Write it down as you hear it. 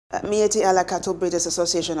Miyetti Cattle Breeders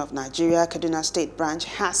Association of Nigeria, Kaduna State branch,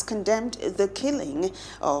 has condemned the killing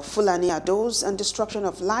of Fulani Ardos and destruction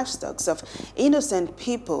of livestocks of innocent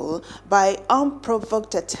people by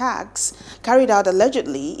unprovoked attacks carried out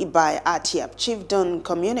allegedly by Atyap chiefdom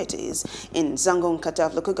communities in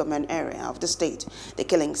Zangon-Kataf local government area of the state. The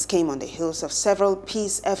killings came on the heels of several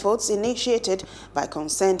peace efforts initiated by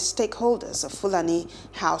concerned stakeholders of Fulani,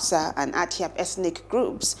 Hausa and Atyap ethnic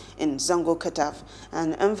groups in Zango-Kataf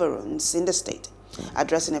and environs in the state.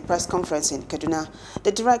 Addressing a press conference in Kaduna,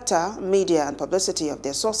 the Director, Media and Publicity of the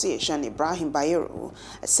Association, Ibrahim Bayero,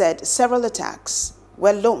 said several attacks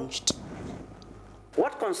were launched.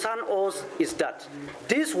 What concerns us is that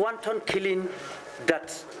this wanton killing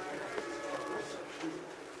that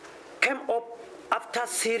came up after a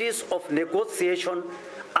series of negotiations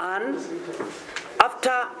and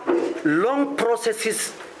after long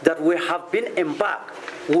processes that we have been embarked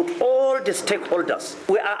with all the stakeholders.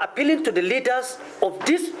 We are appealing to the leaders of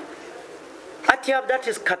this Atyap, that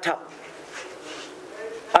is Kataf,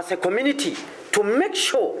 as a community, to make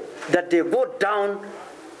sure that they go down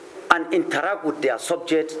and interact with their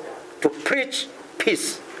subjects to preach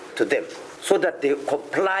peace to them so that they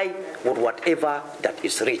comply with whatever that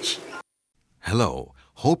is reached. Hello,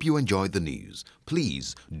 hope you enjoyed the news.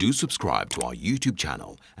 Please do subscribe to our YouTube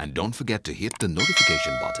channel and don't forget to hit the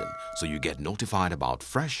notification button so you get notified about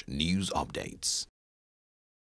fresh news updates.